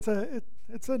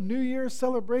It's a New Year's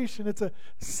celebration. It's a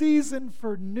season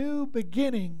for new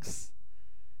beginnings.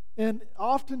 And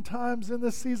oftentimes in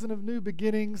this season of new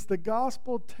beginnings, the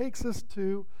gospel takes us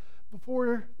to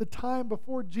before the time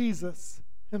before Jesus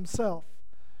himself.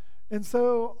 And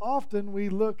so often we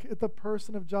look at the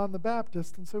person of John the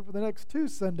Baptist. And so for the next 2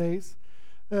 Sundays,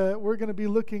 we're going to be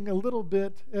looking a little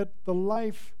bit at the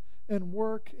life and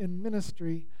work and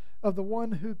ministry of the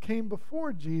one who came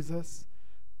before Jesus,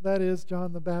 that is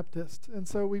John the Baptist. And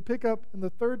so we pick up in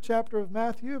the 3rd chapter of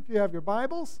Matthew. If you have your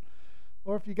Bibles,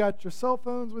 or if you got your cell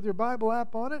phones with your Bible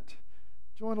app on it,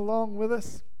 join along with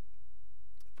us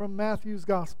from Matthew's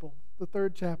Gospel, the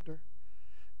 3rd chapter,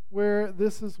 where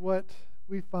this is what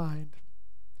we find.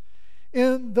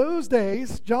 In those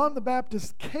days, John the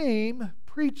Baptist came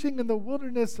preaching in the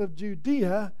wilderness of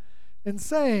Judea and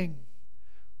saying,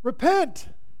 "Repent,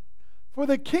 for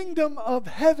the kingdom of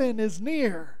heaven is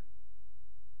near."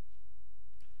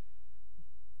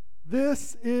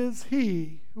 This is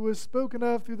he who was spoken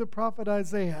of through the prophet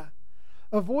Isaiah,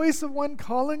 a voice of one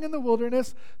calling in the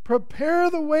wilderness, "Prepare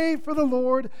the way for the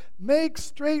Lord, make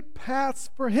straight paths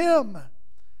for him."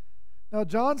 Now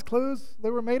John's clothes, they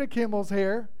were made of camel's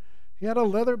hair. He had a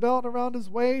leather belt around his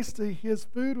waist. His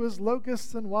food was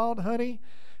locusts and wild honey.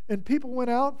 And people went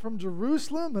out from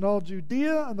Jerusalem and all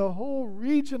Judea and the whole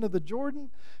region of the Jordan,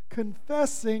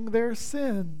 confessing their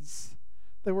sins.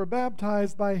 They were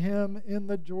baptized by him in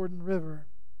the Jordan River.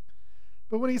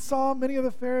 But when he saw many of the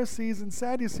Pharisees and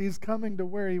Sadducees coming to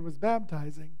where he was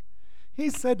baptizing, he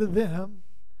said to them,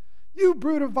 "You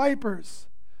brood of vipers,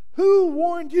 who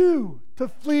warned you to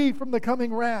flee from the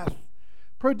coming wrath?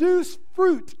 Produce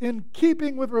fruit in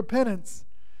keeping with repentance,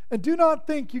 and do not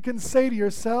think you can say to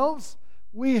yourselves,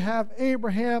 'We have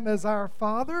Abraham as our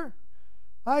father.'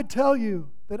 I tell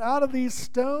you that out of these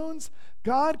stones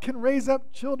God can raise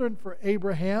up children for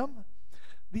Abraham.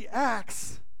 The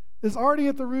axe is already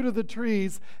at the root of the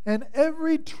trees, and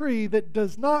every tree that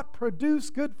does not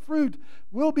produce good fruit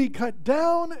will be cut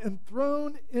down and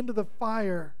thrown into the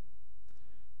fire.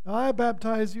 Now I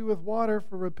baptize you with water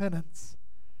for repentance,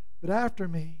 but after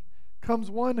me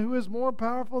comes one who is more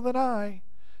powerful than I,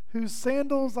 whose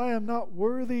sandals I am not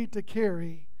worthy to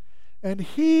carry, and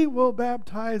he will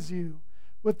baptize you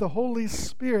with the Holy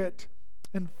Spirit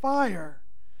and fire.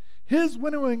 His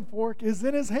winnowing fork is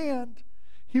in his hand.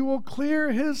 He will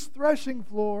clear his threshing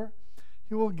floor.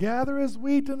 He will gather his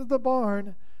wheat into the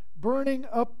barn, burning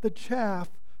up the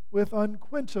chaff with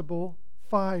unquenchable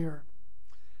fire."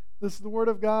 This is the word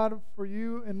of God for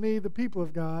you and me, the people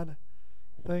of God.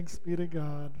 Thanks be to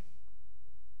God.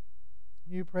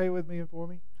 You pray with me and for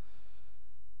me.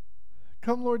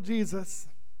 Come, Lord Jesus.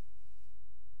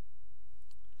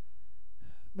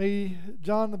 May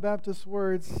John the Baptist's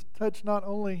words touch not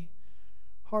only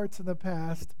hearts in the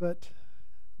past, but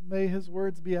may his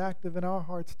words be active in our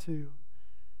hearts too,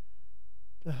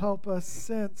 to help us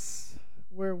sense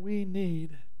where we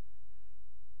need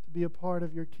to be a part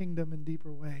of your kingdom in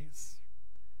deeper ways,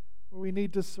 where we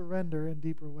need to surrender in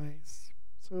deeper ways.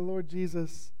 So, Lord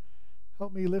Jesus,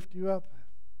 help me lift you up.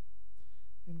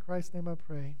 In Christ's name I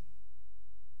pray.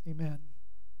 Amen.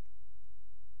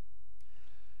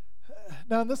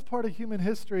 Now, in this part of human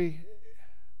history,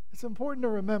 it's important to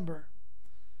remember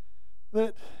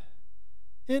that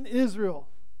in Israel,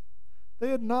 they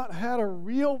had not had a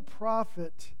real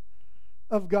prophet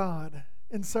of God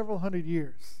in several hundred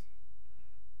years.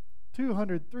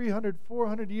 200, 300,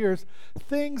 400 years.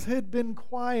 Things had been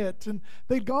quiet, and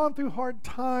they'd gone through hard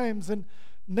times, and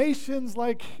nations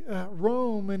like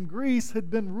Rome and Greece had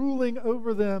been ruling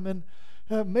over them and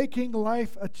making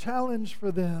life a challenge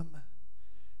for them.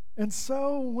 And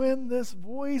so when this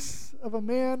voice of a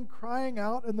man crying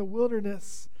out in the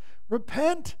wilderness,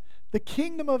 "Repent, the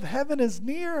kingdom of heaven is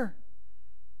near,"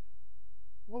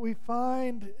 what we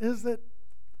find is that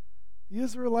the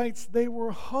Israelites, they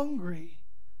were hungry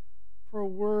for a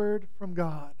word from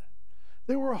God.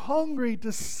 They were hungry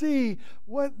to see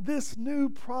what this new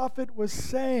prophet was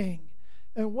saying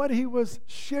and what he was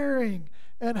sharing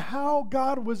and how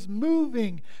God was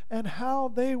moving and how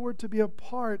they were to be a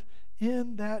part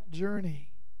in that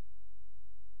journey.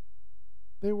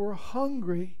 They were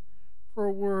hungry for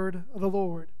a word of the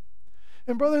Lord.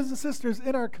 And brothers and sisters,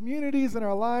 in our communities, in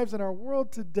our lives, in our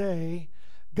world today,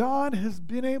 God has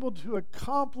been able to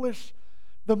accomplish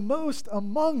the most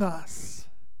among us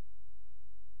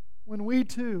when we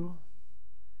too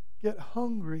get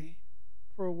hungry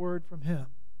for a word from him.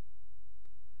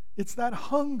 It's that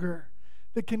hunger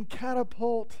that can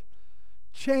catapult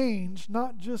change,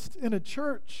 not just in a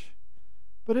church,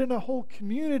 but in a whole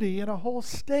community, in a whole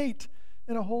state,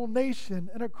 in a whole nation,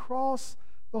 and across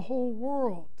the whole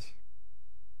world.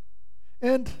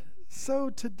 And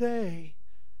so today,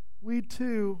 we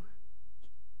too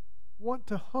want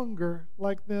to hunger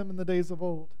like them in the days of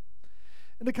old.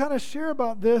 And to kind of share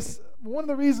about this, one of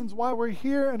the reasons why we're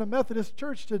here in a Methodist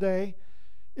church today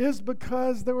is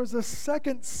because there was a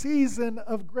second season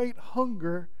of great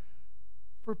hunger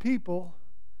for people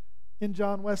in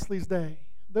John Wesley's day.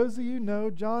 Those of you know,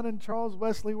 John and Charles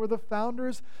Wesley were the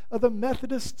founders of the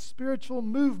Methodist spiritual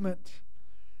movement.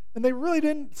 And they really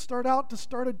didn't start out to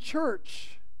start a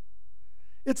church.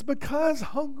 It's because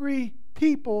hungry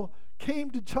people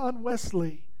came to John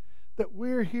Wesley that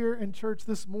we're here in church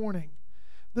this morning.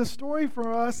 The story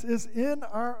for us is in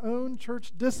our own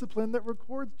church discipline that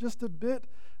records just a bit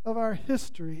of our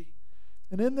history.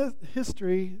 And in the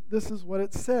history, this is what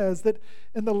it says, that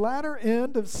in the latter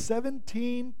end of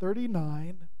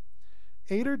 1739,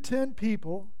 8 or 10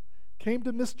 people came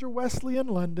to Mr. Wesley in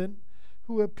London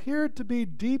who appeared to be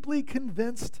deeply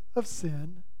convinced of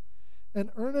sin and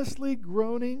earnestly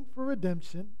groaning for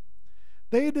redemption.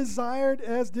 They desired,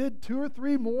 as did 2 or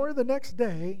 3 more the next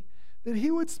day, that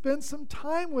he would spend some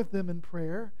time with them in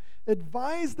prayer,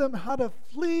 advise them how to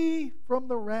flee from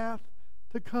the wrath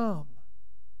to come.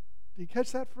 Do you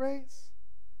catch that phrase?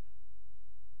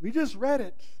 We just read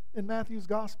it in Matthew's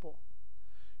gospel.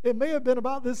 It may have been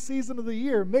about this season of the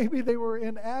year. Maybe they were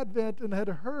in Advent and had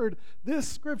heard this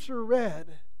scripture read.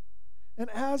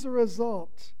 And as a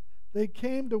result, they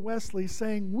came to Wesley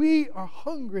saying, "We are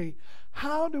hungry.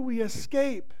 How do we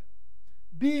escape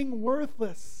being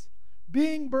worthless,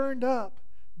 being burned up,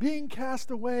 being cast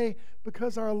away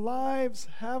because our lives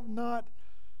have not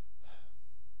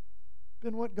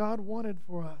been what God wanted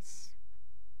for us?"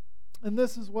 And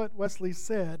this is what Wesley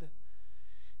said.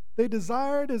 They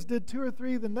desired, as did 2 or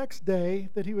 3 the next day,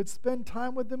 that he would spend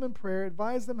time with them in prayer,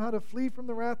 advise them how to flee from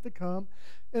the wrath to come,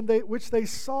 and which they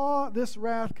saw this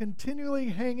wrath continually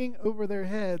hanging over their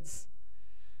heads.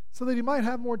 So that he might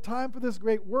have more time for this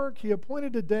great work, he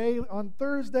appointed a day on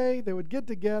Thursday. They would get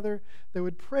together, they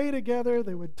would pray together,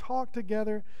 they would talk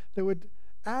together, they would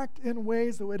act in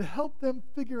ways that would help them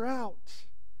figure out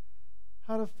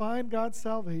how to find God's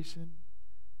salvation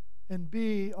and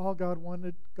be all God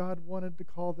wanted to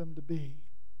call them to be.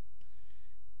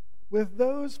 With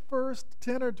those first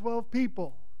 10 or 12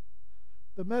 people,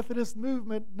 the Methodist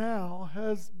movement now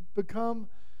has become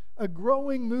a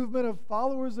growing movement of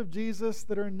followers of Jesus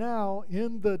that are now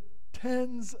in the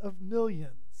tens of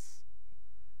millions.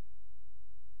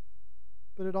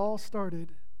 But it all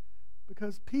started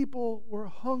because people were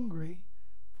hungry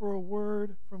for a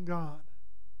word from God.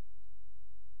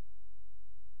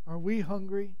 Are we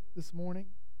hungry this morning?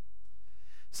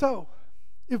 So,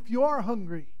 if you are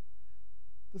hungry,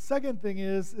 the second thing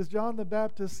is John the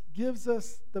Baptist gives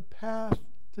us the path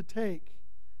to take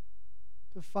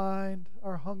to find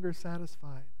our hunger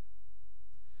satisfied.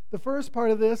 The first part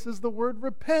of this is the word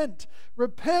repent.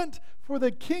 Repent, for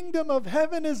the kingdom of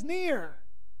heaven is near.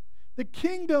 The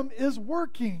kingdom is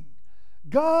working.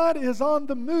 God is on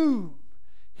the move.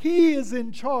 He is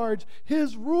in charge.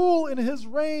 His rule and His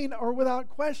reign are without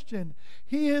question.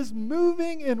 He is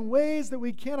moving in ways that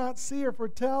we cannot see or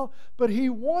foretell, but He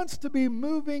wants to be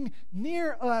moving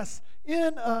near us,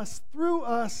 in us, through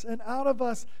us, and out of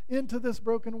us into this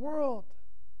broken world.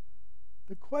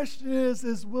 The question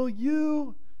is will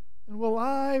you and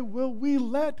will we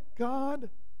let God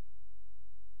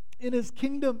in His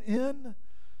kingdom in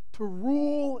to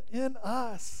rule in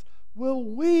us? Will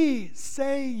we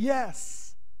say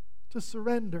yes to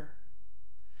surrender?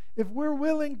 If we're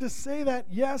willing to say that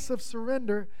yes of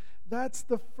surrender, that's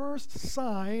the first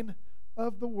sign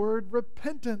of the word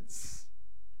repentance.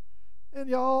 And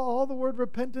y'all, all the word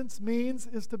repentance means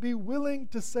is to be willing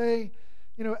to say,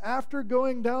 after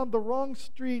going down the wrong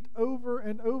street over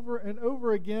and over and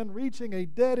over again, reaching a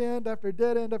dead end after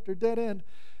dead end after dead end,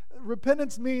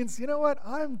 repentance means, you know what,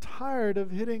 I'm tired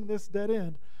of hitting this dead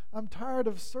end. I'm tired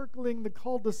of circling the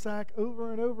cul-de-sac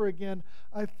over and over again.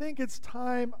 I think it's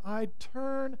time I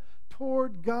turn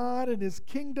toward God and His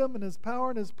kingdom and His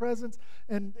power and His presence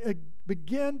and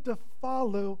begin to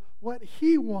follow what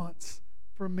He wants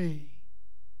for me.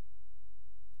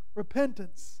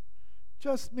 Repentance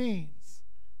just means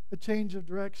a change of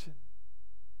direction.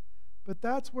 But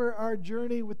that's where our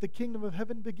journey with the kingdom of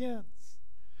heaven begins.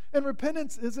 And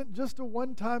repentance isn't just a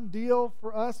one-time deal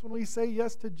for us when we say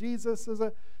yes to Jesus as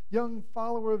a young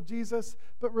follower of Jesus,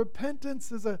 but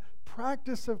repentance is a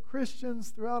practice of Christians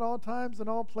throughout all times and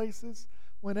all places.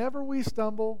 Whenever we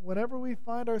stumble, whenever we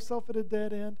find ourselves at a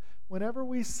dead end, whenever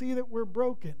we see that we're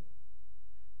broken,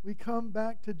 we come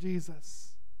back to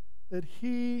Jesus, that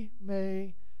He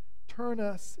may turn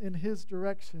us in His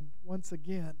direction once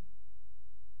again.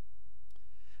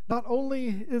 Not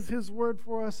only is his word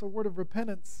for us a word of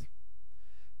repentance,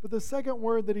 but the second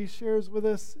word that he shares with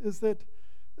us is that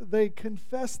they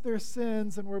confessed their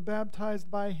sins and were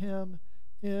baptized by him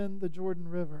in the Jordan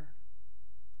River.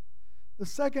 The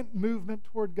second movement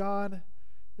toward God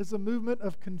is a movement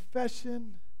of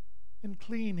confession and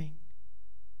cleaning.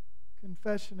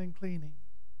 Confession and cleaning.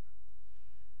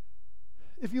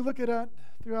 If you look at it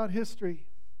throughout history,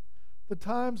 the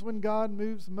times when God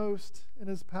moves most in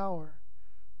his power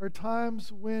are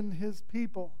times when his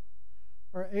people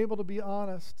are able to be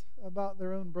honest about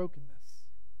their own brokenness.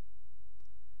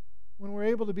 When we're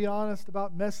able to be honest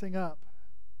about messing up.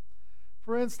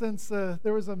 For instance,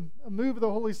 there was a move of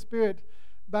the Holy Spirit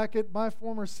back at my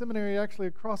former seminary, actually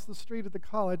across the street at the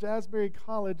college, Asbury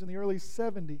College, in the early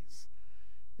 70s.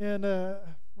 And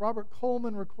Robert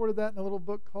Coleman recorded that in a little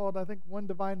book called, I think, One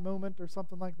Divine Moment or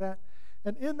something like that.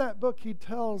 And in that book, he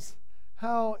tells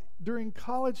how during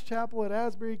college chapel at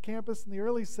Asbury campus in the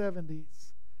early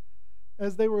 70s,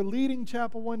 as they were leading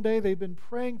chapel one day, they'd been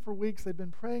praying for weeks, they'd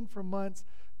been praying for months,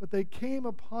 but they came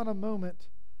upon a moment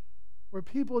where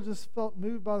people just felt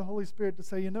moved by the Holy Spirit to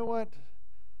say, you know what?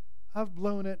 I've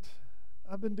blown it.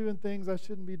 I've been doing things I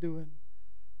shouldn't be doing.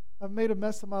 I've made a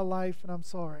mess of my life, and I'm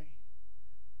sorry.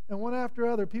 And one after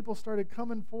other, people started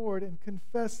coming forward and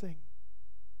confessing.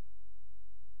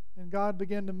 And God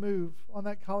began to move on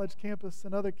that college campus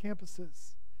and other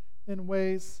campuses in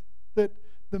ways that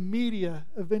the media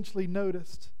eventually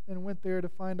noticed and went there to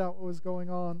find out what was going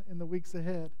on in the weeks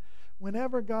ahead.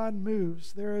 Whenever God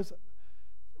moves,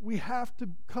 we have to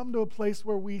come to a place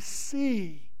where we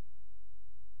see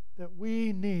that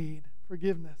we need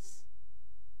forgiveness.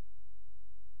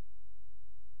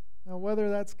 Now, whether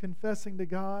that's confessing to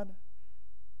God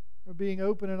or being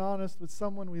open and honest with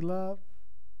someone we love,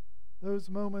 those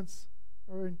moments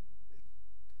they're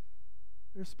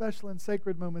special and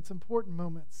sacred moments, important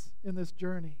moments in this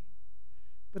journey.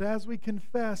 But as we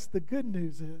confess, the good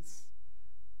news is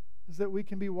that we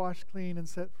can be washed clean and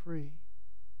set free.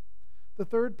 The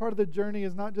third part of the journey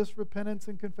is not just repentance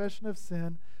and confession of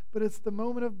sin, but it's the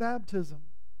moment of baptism.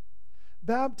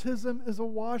 Baptism is a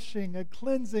washing, a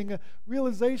cleansing, a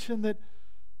realization that,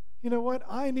 you know what,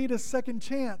 I need a second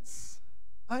chance.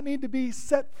 I need to be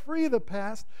set free of the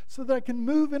past so that I can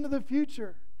move into the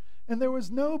future. And there was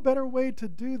no better way to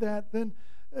do that than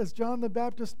as John the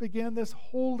Baptist began this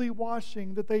holy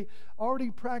washing that they already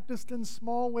practiced in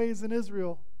small ways in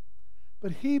Israel.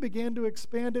 But he began to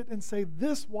expand it and say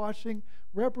this washing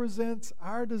represents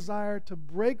our desire to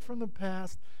break from the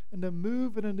past and to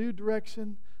move in a new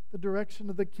direction, the direction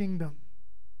of the kingdom.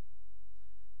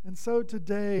 And so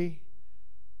today,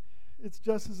 it's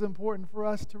just as important for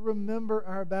us to remember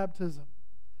our baptism.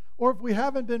 Or if we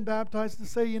haven't been baptized, to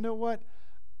say, you know what,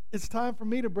 it's time for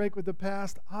me to break with the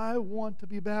past. I want to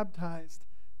be baptized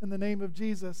in the name of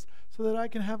Jesus so that I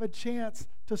can have a chance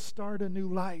to start a new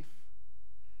life.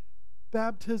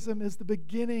 Baptism is the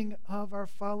beginning of our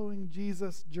following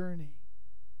Jesus journey.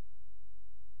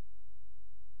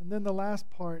 And then the last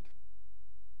part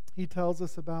he tells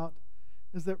us about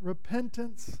is that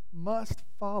repentance must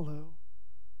follow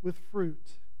with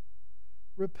fruit.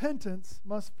 Repentance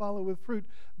must follow with fruit.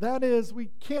 That is, we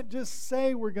can't just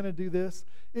say we're going to do this.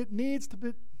 There needs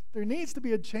to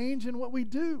be a change in what we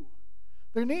do.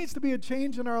 There needs to be a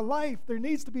change in our life. There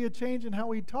needs to be a change in how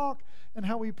we talk and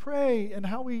how we pray and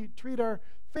how we treat our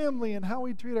family and how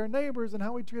we treat our neighbors and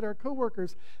how we treat our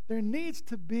coworkers. There needs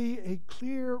to be a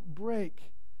clear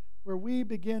break where we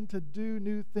begin to do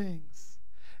new things.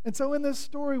 And so in this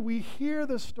story, we hear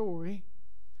the story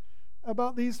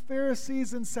about these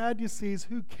Pharisees and Sadducees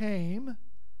who came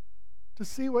to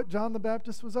see what John the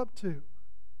Baptist was up to.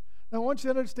 Now, I want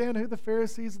you to understand who the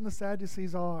Pharisees and the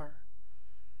Sadducees are.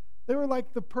 They were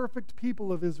like the perfect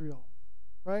people of Israel,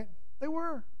 right? They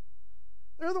were.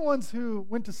 They're the ones who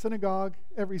went to synagogue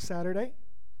every Saturday.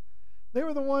 They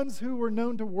were the ones who were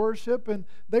known to worship, and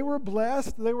they were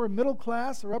blessed. They were middle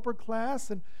class or upper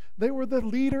class, and they were the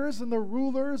leaders and the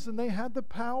rulers, and they had the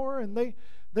power, and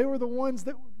they were the ones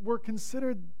that were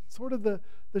considered sort of the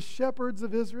shepherds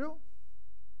of Israel.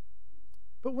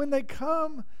 But when they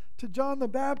come to John the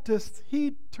Baptist,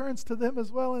 he turns to them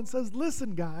as well and says,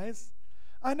 listen, guys,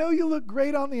 I know you look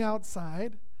great on the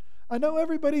outside. I know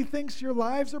everybody thinks your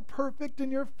lives are perfect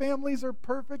and your families are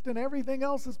perfect and everything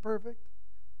else is perfect.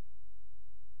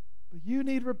 But you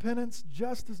need repentance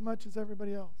just as much as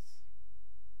everybody else.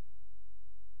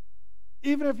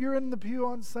 Even if you're in the pew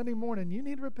on Sunday morning, you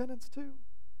need repentance too.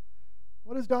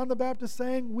 What is John the Baptist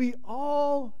saying? We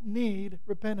all need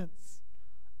repentance.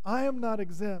 I am not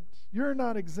exempt. You're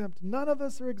not exempt. None of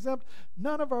us are exempt.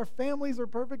 None of our families are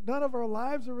perfect. None of our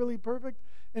lives are really perfect.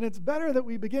 And it's better that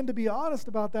we begin to be honest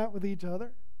about that with each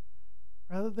other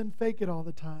rather than fake it all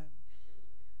the time.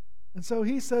 And so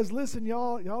he says, listen,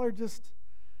 y'all are just,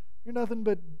 you're nothing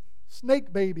but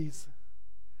snake babies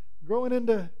growing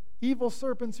into evil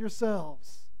serpents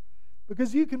yourselves.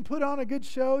 Because you can put on a good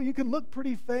show, you can look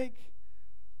pretty fake,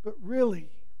 but really,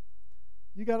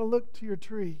 you got to look to your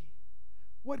tree.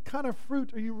 What kind of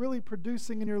fruit are you really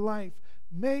producing in your life?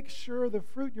 Make sure the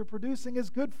fruit you're producing is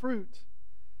good fruit.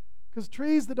 Because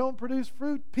trees that don't produce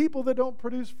fruit, people that don't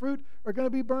produce fruit are going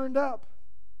to be burned up.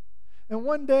 And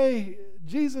one day,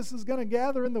 Jesus is going to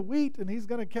gather in the wheat and he's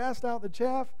going to cast out the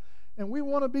chaff. And we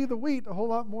want to be the wheat a whole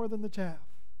lot more than the chaff.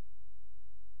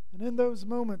 And in those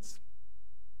moments,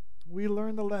 we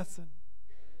learn the lesson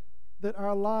that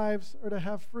our lives are to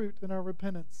have fruit in our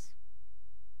repentance.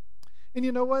 And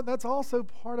you know what? That's also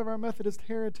part of our Methodist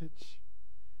heritage.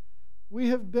 We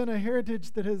have been a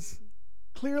heritage that has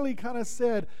clearly kind of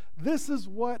said, this is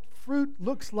what fruit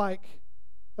looks like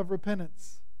of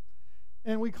repentance.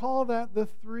 And we call that the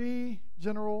 3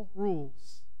 general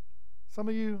rules. Some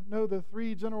of you know the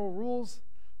 3 general rules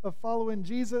of following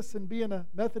Jesus and being a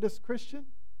Methodist Christian.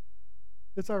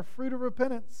 It's our fruit of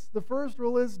repentance. The first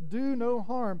rule is do no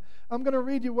harm. I'm going to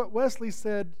read you what Wesley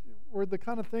said were the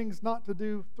kind of things not to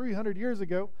do 300 years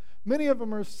ago. Many of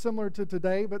them are similar to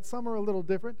today, but some are a little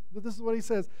different. But this is what he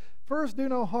says. First, do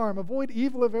no harm. Avoid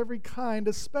evil of every kind,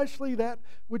 especially that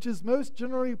which is most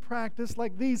generally practiced,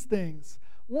 like these things.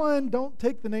 1, don't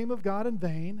take the name of God in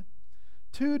vain.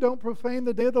 2, don't profane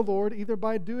the day of the Lord, either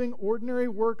by doing ordinary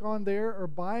work on there or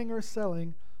buying or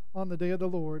selling on the day of the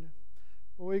Lord.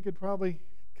 Well, we could probably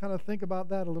kind of think about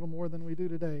that a little more than we do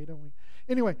today, don't we?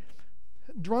 Anyway,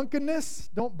 drunkenness,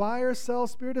 don't buy or sell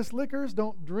spirituous liquors.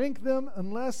 Don't drink them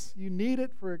unless you need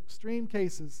it for extreme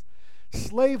cases.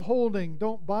 Slave holding,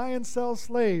 don't buy and sell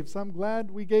slaves. I'm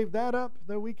glad we gave that up,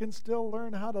 though we can still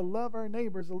learn how to love our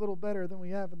neighbors a little better than we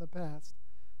have in the past.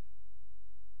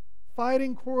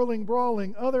 Fighting, quarreling,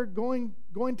 brawling, other going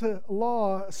to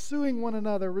law, suing one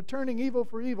another, returning evil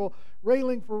for evil,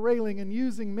 railing for railing, and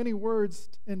using many words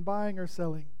in buying or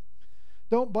selling.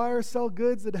 Don't buy or sell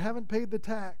goods that haven't paid the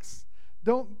tax.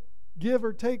 Don't give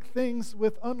or take things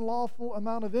with unlawful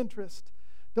amount of interest.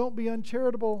 Don't be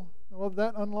uncharitable. Well,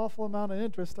 that unlawful amount of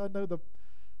interest, I know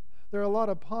there are a lot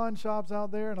of pawn shops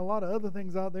out there and a lot of other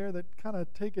things out there that kind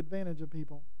of take advantage of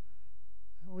people.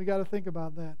 We got to think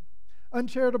about that.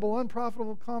 Uncharitable,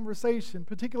 unprofitable conversation,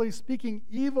 particularly speaking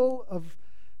evil of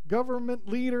government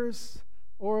leaders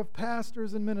or of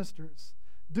pastors and ministers.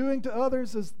 Doing to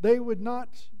others as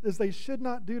they should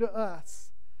not do to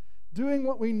us. Doing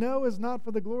what we know is not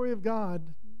for the glory of God,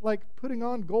 like putting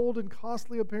on gold and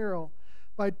costly apparel,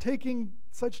 by taking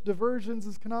such diversions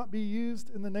as cannot be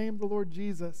used in the name of the Lord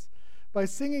Jesus, by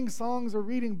singing songs or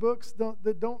reading books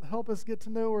that don't help us get to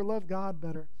know or love God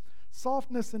better.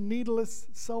 Softness and needless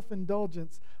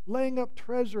self-indulgence, laying up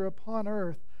treasure upon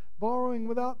earth, borrowing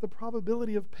without the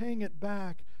probability of paying it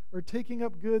back, or taking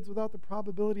up goods without the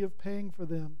probability of paying for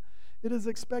them. It is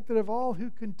expected of all who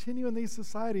continue in these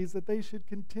societies that they should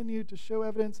continue to show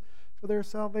evidence for their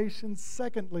salvation.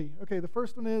 Secondly, the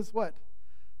first one is what?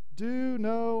 Do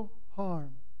no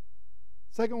harm.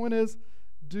 Second one is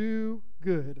do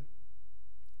good.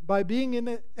 By being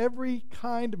in every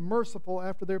kind merciful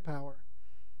after their power,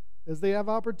 as they have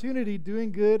opportunity,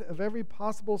 doing good of every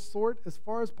possible sort as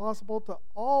far as possible to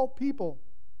all people.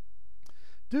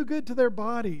 Do good to their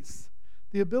bodies,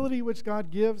 the ability which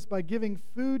God gives by giving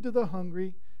food to the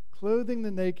hungry, clothing the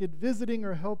naked, visiting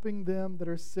or helping them that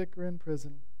are sick or in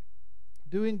prison.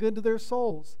 Doing good to their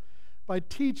souls by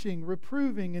teaching,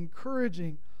 reproving,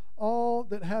 encouraging all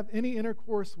that have any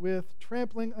intercourse with,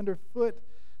 trampling underfoot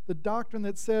the doctrine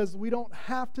that says we don't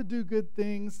have to do good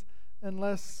things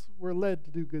unless we're led to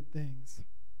do good things.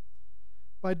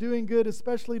 By doing good,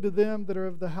 especially to them that are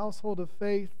of the household of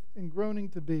faith and groaning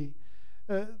to be.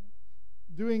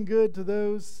 Doing good to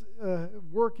those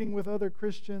working with other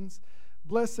Christians,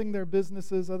 blessing their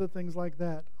businesses, other things like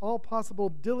that. All possible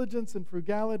diligence and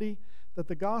frugality, that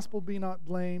the gospel be not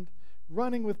blamed,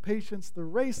 running with patience the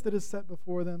race that is set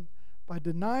before them, by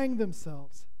denying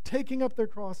themselves, taking up their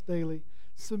cross daily,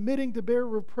 submitting to bear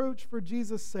reproach for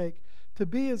Jesus' sake, to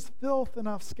be as filth and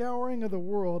offscouring of the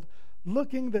world,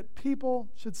 looking that people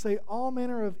should say all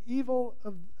manner of evil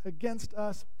against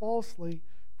us falsely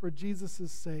for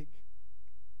Jesus' sake.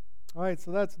 All right,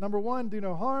 so that's number 1, do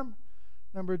no harm.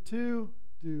 Number 2,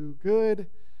 do good.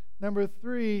 Number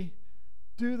 3,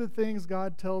 do the things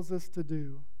God tells us to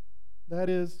do. That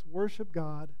is, worship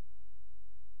God,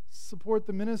 support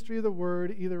the ministry of the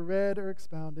Word, either read or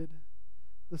expounded,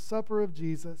 the supper of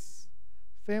Jesus,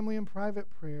 family and private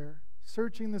prayer,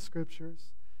 searching the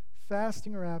Scriptures,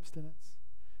 fasting or abstinence.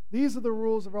 These are the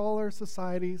rules of all our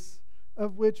societies,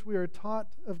 of which we are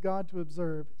taught of God to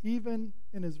observe, even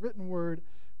in His written Word,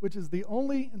 which is the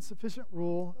only and sufficient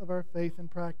rule of our faith and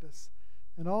practice.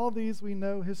 And all these we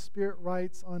know His Spirit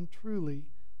writes on truly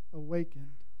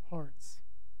awakened hearts.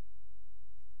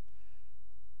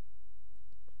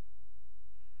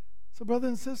 So, brothers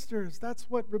and sisters, that's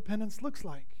what repentance looks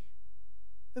like.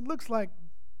 It looks like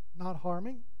not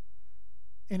harming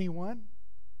anyone,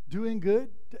 doing good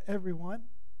to everyone,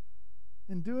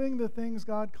 and doing the things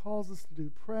God calls us to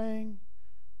do, praying,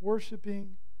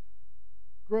 worshiping,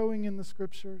 growing in the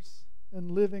Scriptures,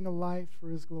 and living a life for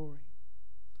His glory.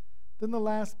 Then the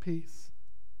last piece.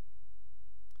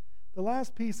 The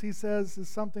last piece, he says, is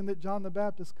something that John the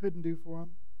Baptist couldn't do for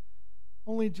him.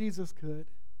 Only Jesus could.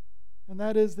 And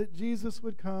that is that Jesus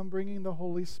would come bringing the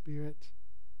Holy Spirit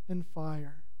in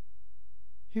fire.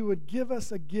 He would give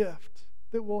us a gift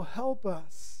that will help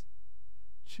us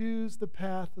choose the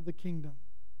path of the kingdom.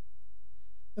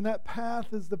 And that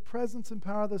path is the presence and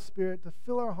power of the Spirit to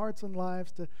fill our hearts and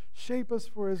lives, to shape us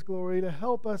for His glory, to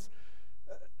help us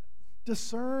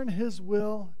discern His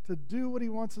will, to do what He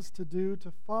wants us to do,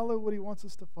 to follow what He wants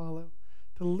us to follow,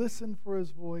 to listen for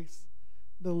His voice,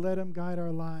 to let Him guide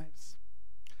our lives.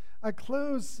 I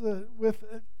close with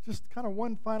just kind of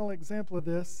one final example of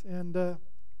this, and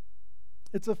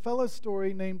it's a fellow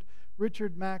story named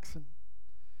Richard Maxson.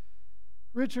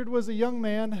 Richard was a young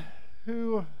man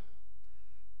who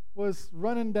was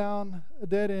running down a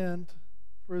dead end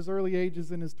for his early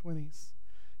ages in his 20s.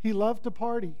 He loved to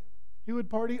party. He would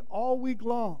party all week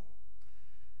long.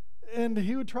 And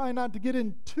he would try not to get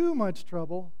in too much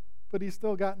trouble, but he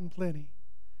still got in plenty.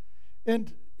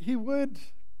 And he would,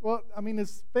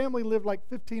 his family lived like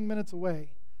 15 minutes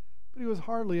away, but he was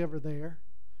hardly ever there.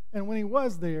 And when he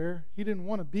was there, he didn't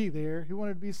want to be there. He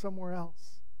wanted to be somewhere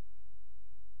else.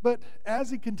 But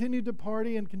as he continued to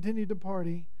party,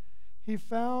 he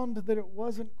found that it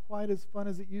wasn't quite as fun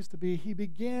as it used to be. He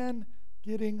began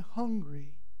getting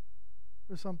hungry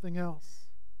for something else.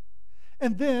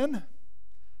 And then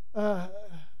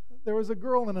there was a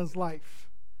girl in his life.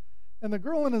 And the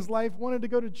girl in his life wanted to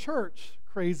go to church.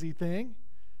 Crazy thing.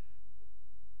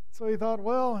 So he thought,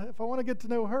 well, if I want to get to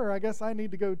know her, I guess I need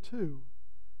to go too.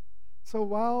 So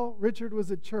while Richard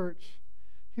was at church,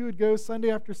 he would go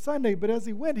Sunday after Sunday, but as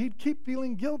he went, he'd keep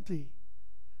feeling guilty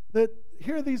that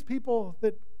here are these people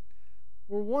that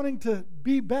were wanting to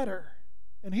be better,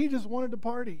 and he just wanted to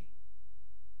party.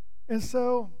 And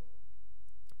so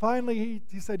finally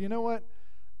he said, you know what?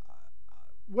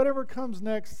 Whatever comes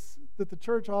next that the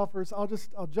church offers,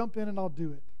 I'll jump in and I'll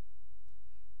do it.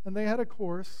 And they had a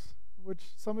course, which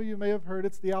some of you may have heard,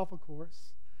 it's the Alpha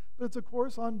course. But it's a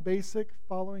course on basic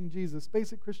following Jesus,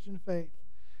 basic Christian faith.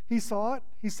 He saw it,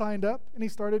 he signed up, and he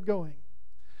started going.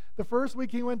 The first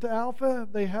week he went to Alpha,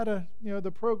 they had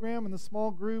the program and the small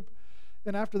group,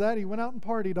 and after that he went out and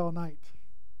partied all night.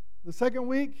 The second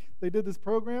week, they did this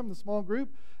program, the small group.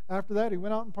 After that, he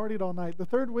went out and partied all night. The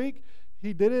third week,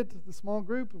 he did it, the small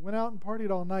group, went out and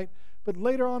partied all night. But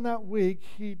later on that week,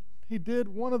 he did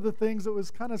one of the things that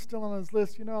was kind of still on his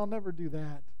list. I'll never do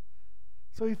that.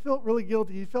 So he felt really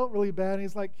guilty. He felt really bad. And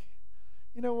he's like,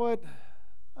 you know what?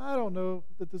 I don't know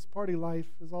that this party life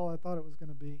is all I thought it was going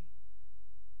to be.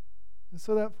 And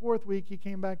so that fourth week, he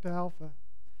came back to Alpha.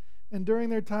 And during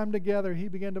their time together, he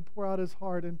began to pour out his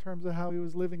heart in terms of how he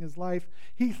was living his life.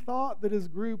 He thought that his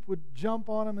group would jump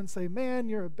on him and say, man,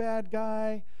 you're a bad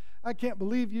guy. I can't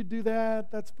believe you do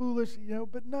that. That's foolish,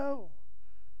 but no.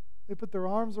 They put their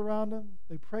arms around him.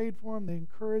 They prayed for him. They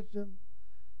encouraged him.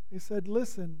 They said,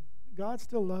 listen, God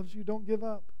still loves you. Don't give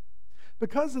up.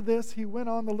 Because of this, he went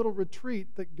on the little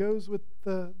retreat that goes with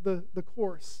the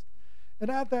course. And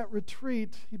at that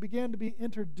retreat, he began to be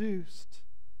introduced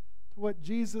to what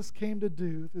Jesus came to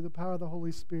do through the power of the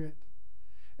Holy Spirit.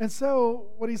 And so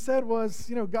what he said was,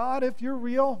 God, if you're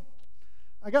real,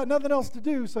 I got nothing else to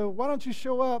do, so why don't you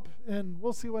show up and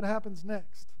we'll see what happens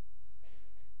next.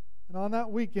 And on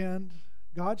that weekend,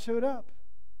 God showed up.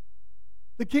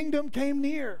 The kingdom came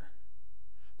near.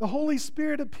 The Holy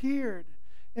Spirit appeared.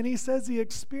 And he says he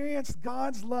experienced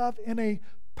God's love in a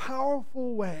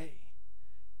powerful way.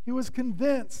 He was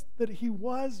convinced that he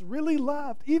was really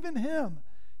loved, even him.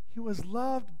 He was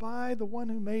loved by the one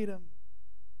who made him.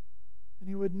 And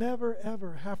he would never,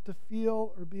 ever have to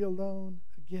feel or be alone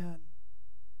again.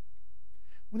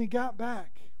 When he got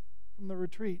back from the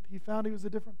retreat, he found he was a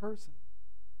different person.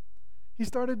 He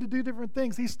started to do different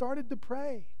things. He started to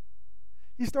pray.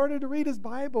 He started to read his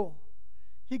Bible.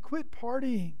 He quit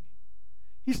partying.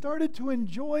 He started to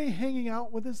enjoy hanging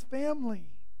out with his family.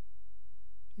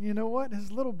 And you know what?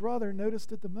 His little brother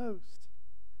noticed it the most.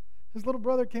 His little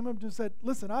brother came up to him and said,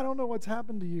 listen, I don't know what's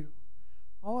happened to you.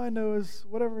 All I know is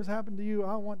whatever has happened to you,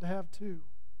 I want to have too.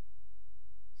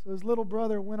 So his little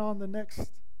brother went on the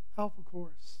next Alpha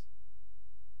course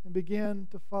and began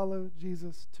to follow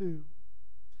Jesus too.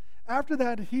 After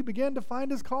that, he began to find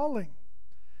his calling.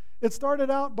 It started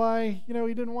out by, he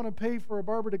didn't want to pay for a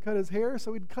barber to cut his hair,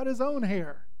 so he'd cut his own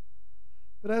hair.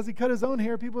 But as he cut his own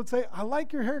hair, people would say, I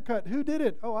like your haircut. Who did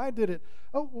it? Oh, I did it.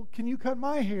 Oh, well, can you cut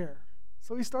my hair?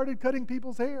 So he started cutting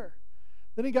people's hair.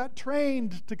 Then he got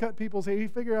trained to cut people's hair. He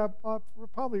figured, I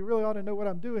probably really ought to know what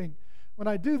I'm doing when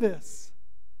I do this.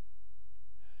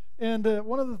 And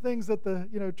one of the things that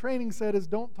the training said is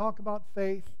don't talk about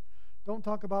faith, don't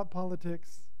talk about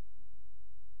politics.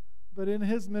 But in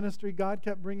his ministry, God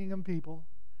kept bringing him people,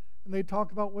 and they'd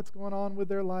talk about what's going on with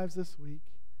their lives this week.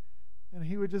 And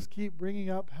he would just keep bringing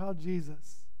up how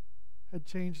Jesus had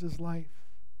changed his life.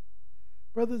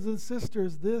 Brothers and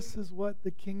sisters, this is what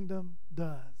the kingdom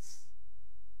does.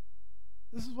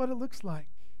 This is what it looks like.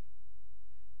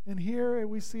 And here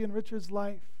we see in Richard's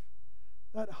life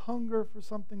that hunger for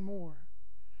something more.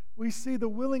 We see the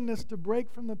willingness to break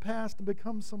from the past and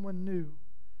become someone new.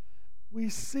 We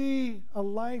see a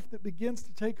life that begins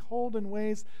to take hold in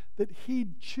ways that he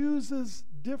chooses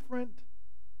different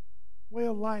way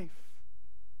of life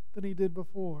than he did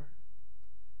before.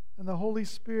 And the Holy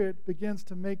Spirit begins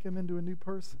to make him into a new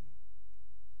person.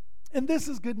 And this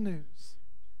is good news.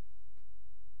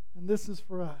 And this is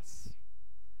for us.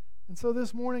 And so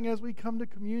this morning as we come to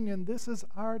communion, this is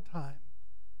our time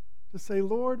to say,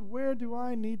 Lord, where do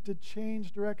I need to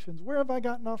change directions? Where have I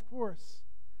gotten off course?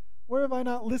 Where have I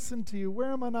not listened to you?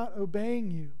 Where am I not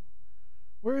obeying you?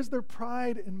 Where is there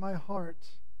pride in my heart?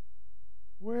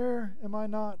 Where am I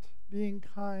not being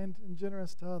kind and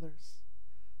generous to others?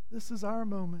 This is our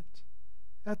moment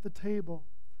at the table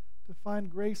to find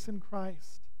grace in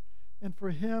Christ and for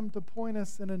him to point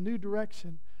us in a new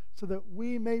direction so that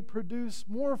we may produce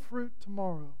more fruit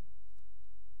tomorrow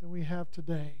than we have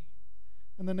today.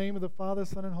 In the name of the Father,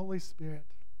 Son, and Holy Spirit,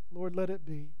 Lord, let it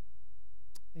be.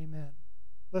 Amen.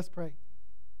 Let's pray.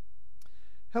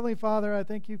 Heavenly Father, I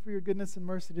thank you for your goodness and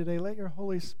mercy today. Let your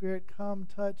Holy Spirit come,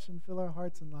 touch, and fill our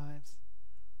hearts and lives.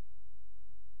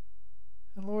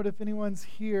 And Lord, if anyone's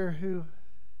here who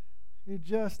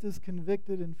just is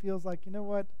convicted and feels like, you know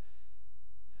what,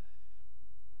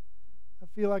 I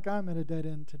feel like I'm at a dead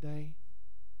end today.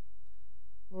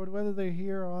 Lord, whether they're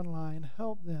here or online,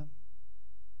 help them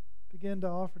begin to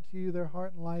offer to you their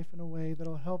heart and life in a way that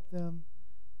will help them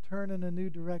turn in a new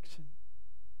direction.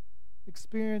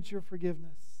 Experience your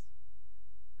forgiveness.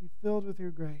 Be filled with your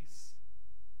grace.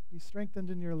 Be strengthened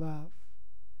in your love.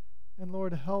 And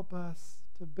Lord, help us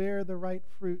to bear the right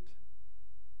fruit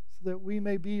so that we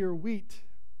may be your wheat.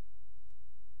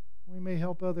 We may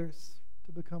help others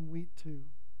to become wheat too.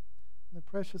 In the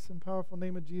precious and powerful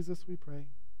name of Jesus we pray.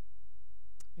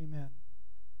 Amen.